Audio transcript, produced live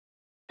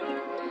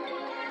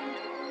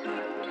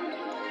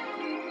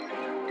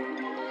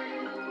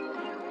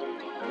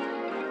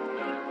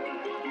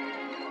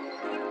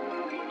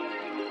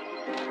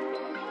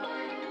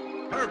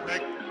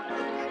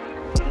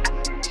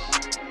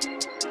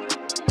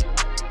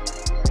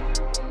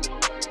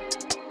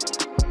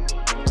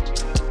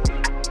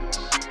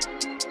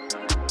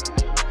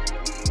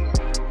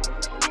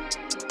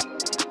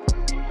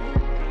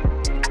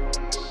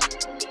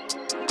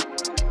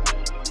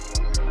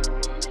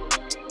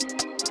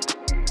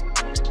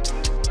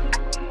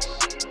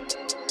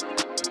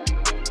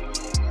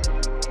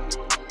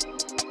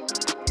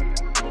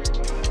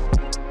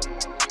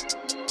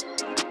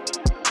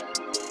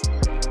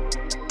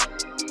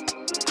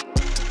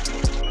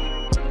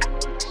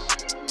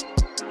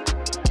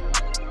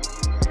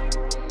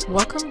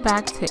Welcome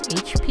back to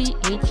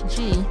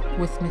APHG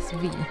with Miss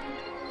V.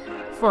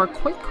 For a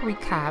quick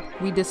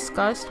recap, we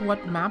discussed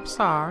what maps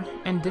are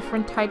and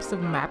different types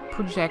of map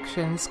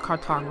projections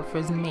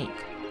cartographers make.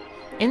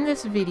 In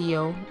this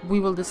video,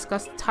 we will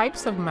discuss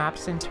types of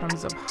maps in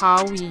terms of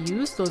how we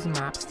use those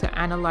maps to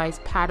analyze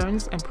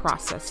patterns and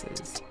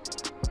processes.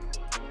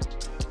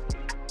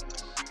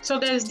 So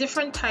there's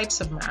different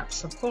types of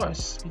maps, of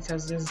course,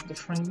 because there's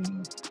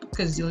different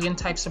gazillion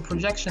types of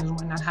projections.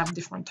 Why not have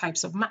different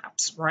types of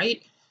maps,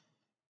 right?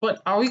 But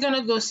are we going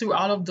to go through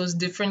all of those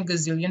different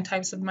gazillion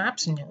types of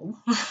maps? No.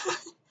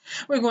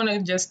 We're going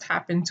to just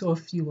tap into a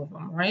few of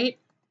them, right?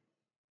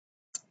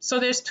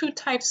 So there's two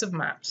types of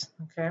maps,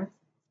 okay?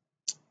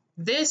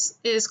 This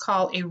is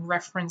called a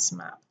reference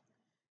map.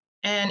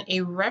 And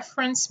a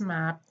reference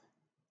map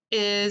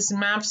is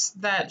maps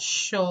that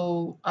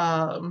show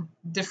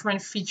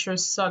different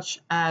features such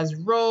as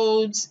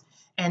roads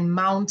and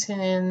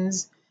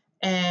mountains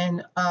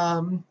and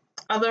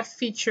other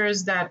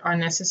features that are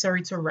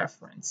necessary to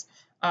reference.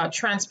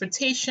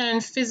 Transportation,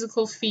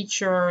 physical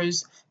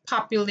features,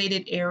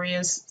 populated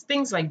areas,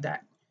 things like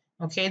that,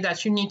 okay,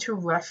 that you need to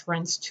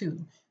reference to.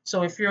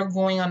 So if you're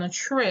going on a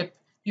trip,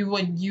 you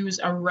would use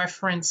a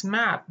reference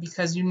map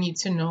because you need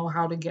to know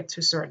how to get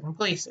to certain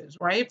places,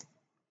 right?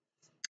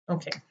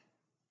 Okay.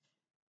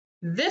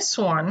 This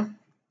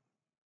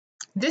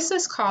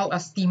is called a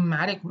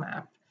thematic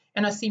map.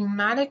 And a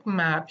thematic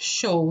map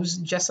shows,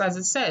 just as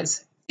it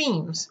says,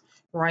 themes,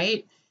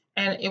 right?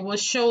 And it will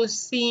show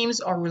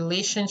themes or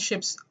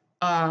relationships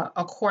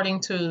according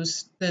to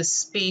the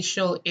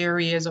spatial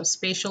areas or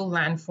spatial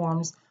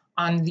landforms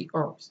on the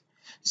Earth.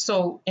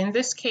 So in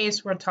this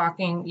case,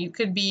 you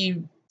could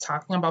be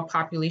talking about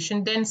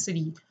population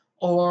density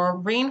or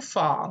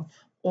rainfall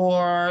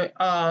or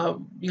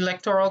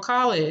electoral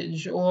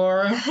college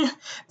or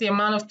the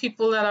amount of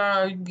people that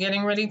are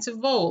getting ready to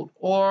vote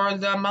or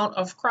the amount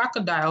of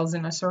crocodiles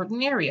in a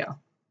certain area.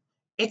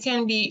 It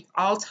can be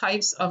all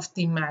types of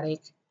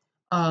thematic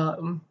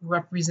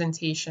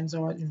representations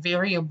or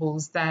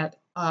variables that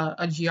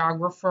a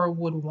geographer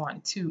would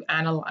want to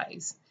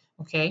analyze,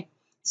 okay?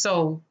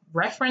 So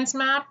reference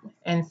map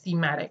and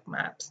thematic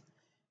maps.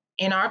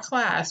 In our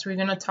class, we're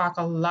going to talk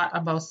a lot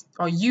about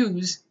or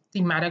use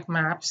thematic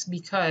maps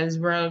because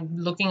we're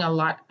looking a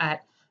lot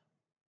at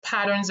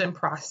patterns and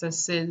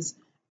processes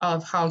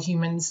of how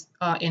humans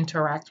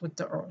interact with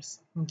the Earth,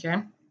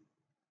 okay?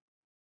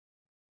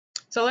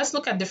 So let's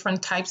look at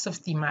different types of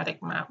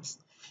thematic maps.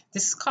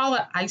 This is called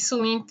an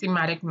isoline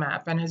thematic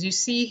map, and as you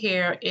see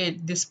here,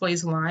 it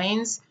displays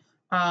lines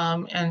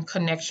and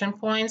connection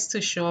points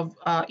to show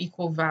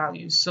equal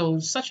values, so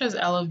such as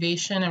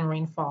elevation and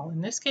rainfall.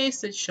 In this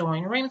case, it's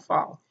showing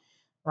rainfall,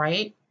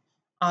 right?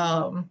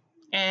 And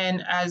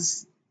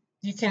as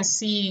you can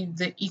see,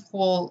 the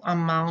equal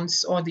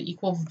amounts or the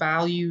equal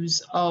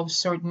values of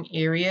certain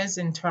areas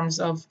in terms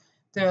of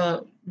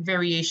the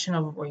variation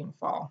of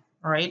rainfall,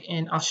 right,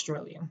 in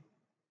Australia.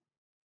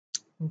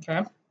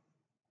 Okay.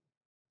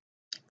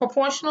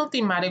 Proportional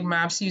thematic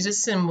maps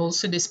uses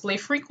symbols to display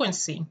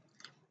frequency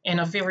in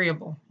a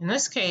variable. In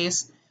this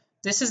case,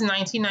 this is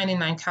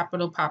 1999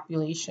 capital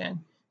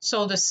population.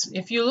 So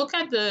if you look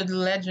at the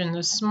legend,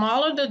 the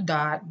smaller the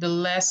dot, the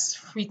less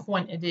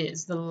frequent it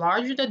is. The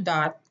larger the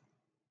dot,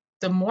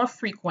 the more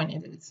frequent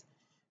it is,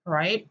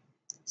 right?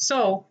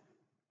 So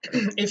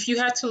if you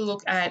had to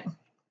look at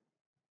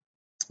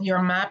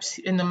your maps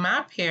in the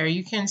map here,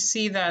 you can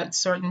see that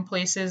certain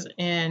places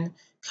in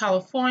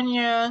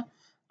California,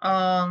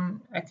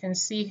 I can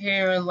see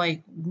here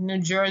like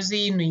New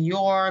Jersey, New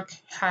York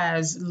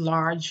has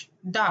large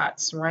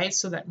dots, right?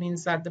 So that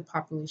means that the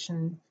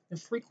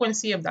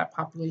frequency of that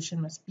population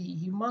must be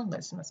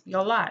humongous, must be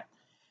a lot,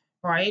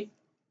 right?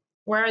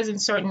 Whereas in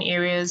certain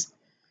areas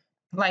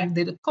like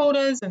the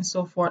Dakotas and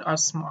so forth are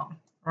small,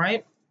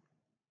 right?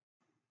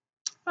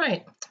 All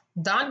right,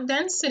 dot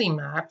density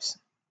maps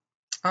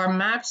are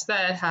maps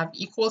that have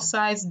equal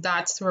sized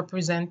dots to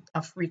represent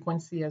a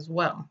frequency as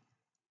well.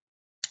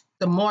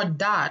 The more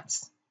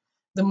dots,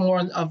 the more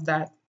of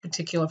that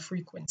particular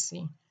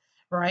frequency,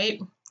 right?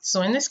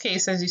 So in this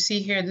case, as you see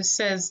here, this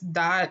says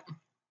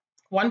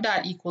one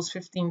dot equals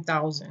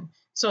 15,000.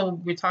 So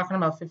we're talking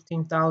about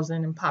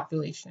 15,000 in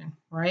population,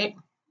 right?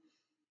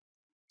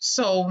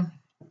 So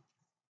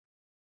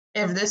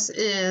if this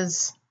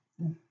is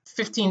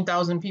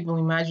 15,000 people,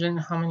 imagine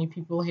how many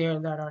people here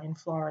that are in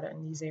Florida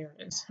in these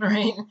areas,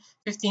 right?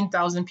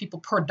 15,000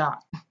 people per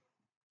dot,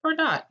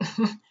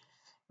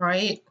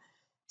 right?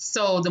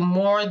 So the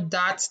more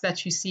dots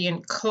that you see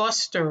in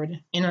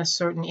clustered in a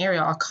certain area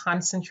are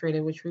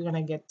concentrated, which we're going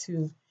to get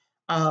to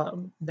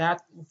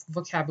that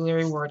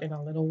vocabulary word in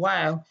a little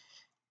while,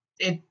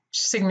 it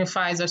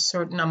signifies a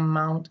certain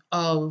amount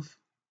of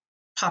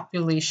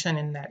population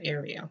in that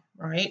area,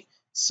 right?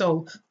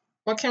 So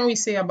what can we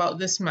say about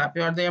this map?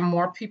 Are there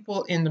more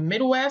people in the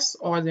Midwest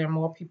or are there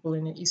more people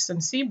in the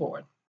Eastern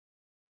Seaboard?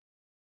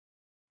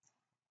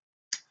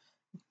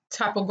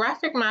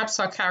 Topographic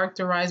maps are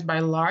characterized by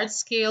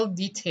large-scale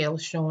detail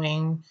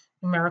showing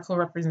numerical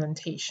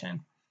representation,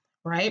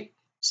 right?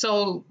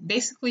 So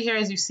basically here,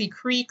 as you see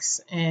creeks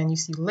and you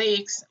see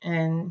lakes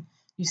and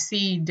you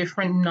see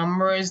different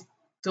numbers,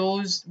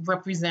 those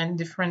represent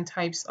different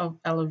types of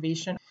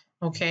elevation,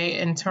 okay,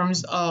 in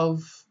terms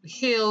of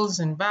hills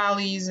and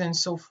valleys and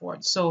so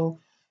forth. So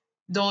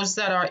those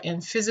that are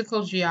in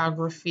physical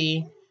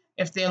geography,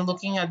 if they're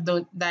looking at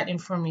that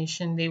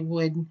information, they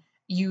would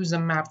use a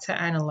map to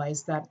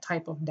analyze that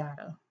type of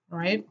data,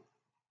 right?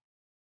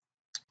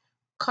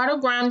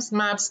 Cartograms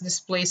maps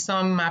display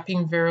some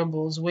mapping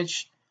variables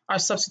which are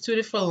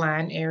substituted for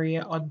land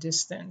area or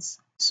distance.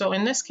 So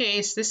in this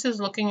case, this is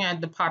looking at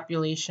the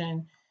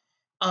population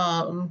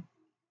in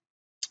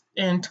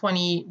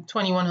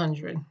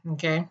 2100,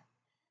 okay?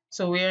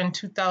 So we're in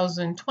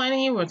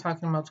 2020, we're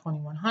talking about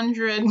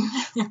 2100.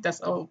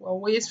 That's a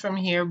ways from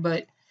here,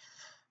 but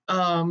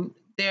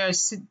they're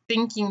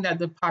thinking that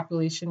the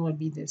population would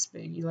be this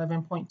big,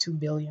 11.2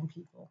 billion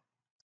people,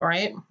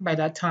 right, by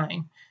that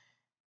time.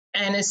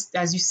 And it's,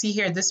 as you see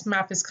here, this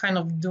map is kind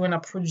of doing a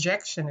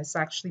projection. It's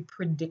actually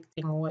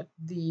predicting what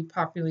the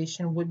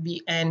population would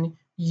be and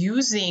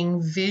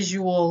using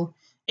visual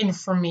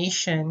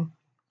information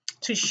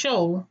to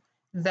show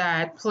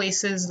that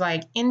places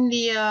like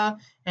India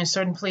and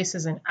certain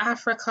places in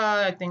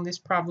Africa, I think this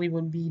probably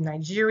would be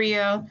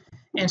Nigeria,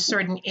 and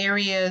certain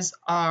areas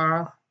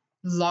are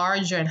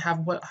larger and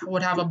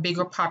would have a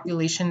bigger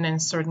population than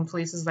certain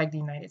places like the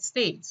United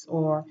States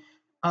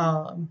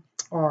um,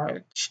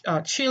 or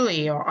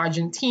Chile or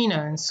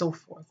Argentina and so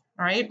forth,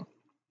 right?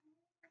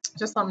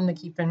 Just something to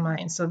keep in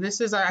mind. So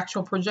this is our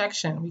actual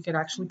projection. We could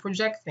actually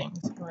project things,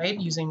 right,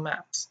 using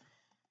maps.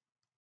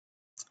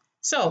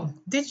 So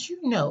did you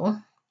know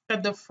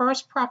that the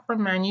first proper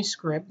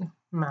manuscript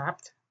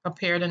mapped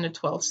appeared in the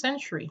 12th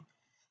century?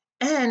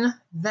 And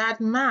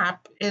that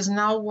map is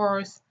now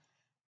worth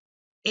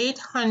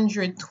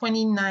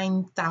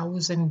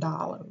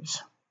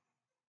 $829,000.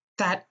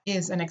 That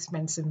is an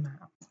expensive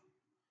map.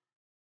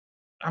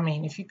 I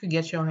mean, if you could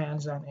get your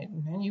hands on it,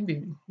 then you'd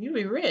be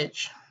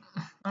rich.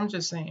 I'm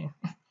just saying.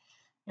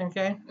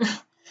 Okay.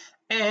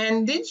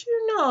 And did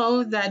you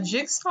know that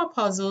jigsaw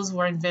puzzles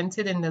were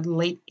invented in the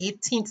late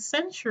 18th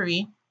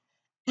century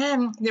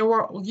and they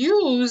were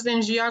used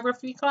in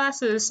geography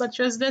classes such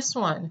as this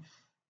one?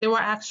 They were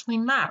actually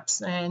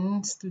maps,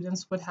 and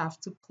students would have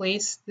to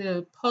place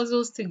the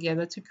puzzles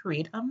together to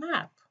create a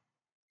map.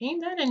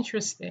 Ain't that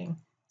interesting?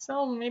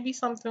 So maybe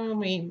something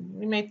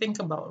we may think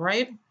about,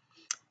 right?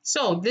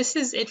 So this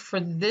is it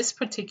for this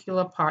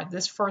particular part,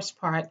 this first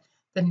part.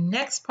 The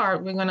next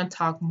part, we're going to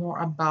talk more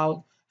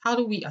about how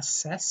do we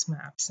assess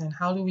maps and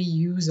how do we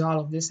use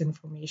all of this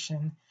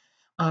information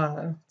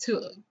to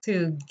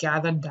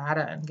gather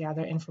data and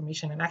gather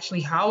information, and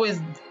actually how is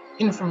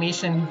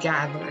information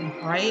gathered,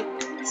 right?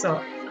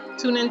 So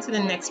tune into the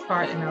next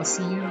part and I'll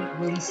see you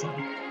really soon.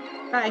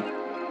 Bye.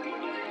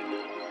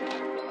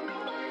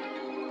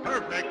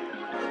 Perfect.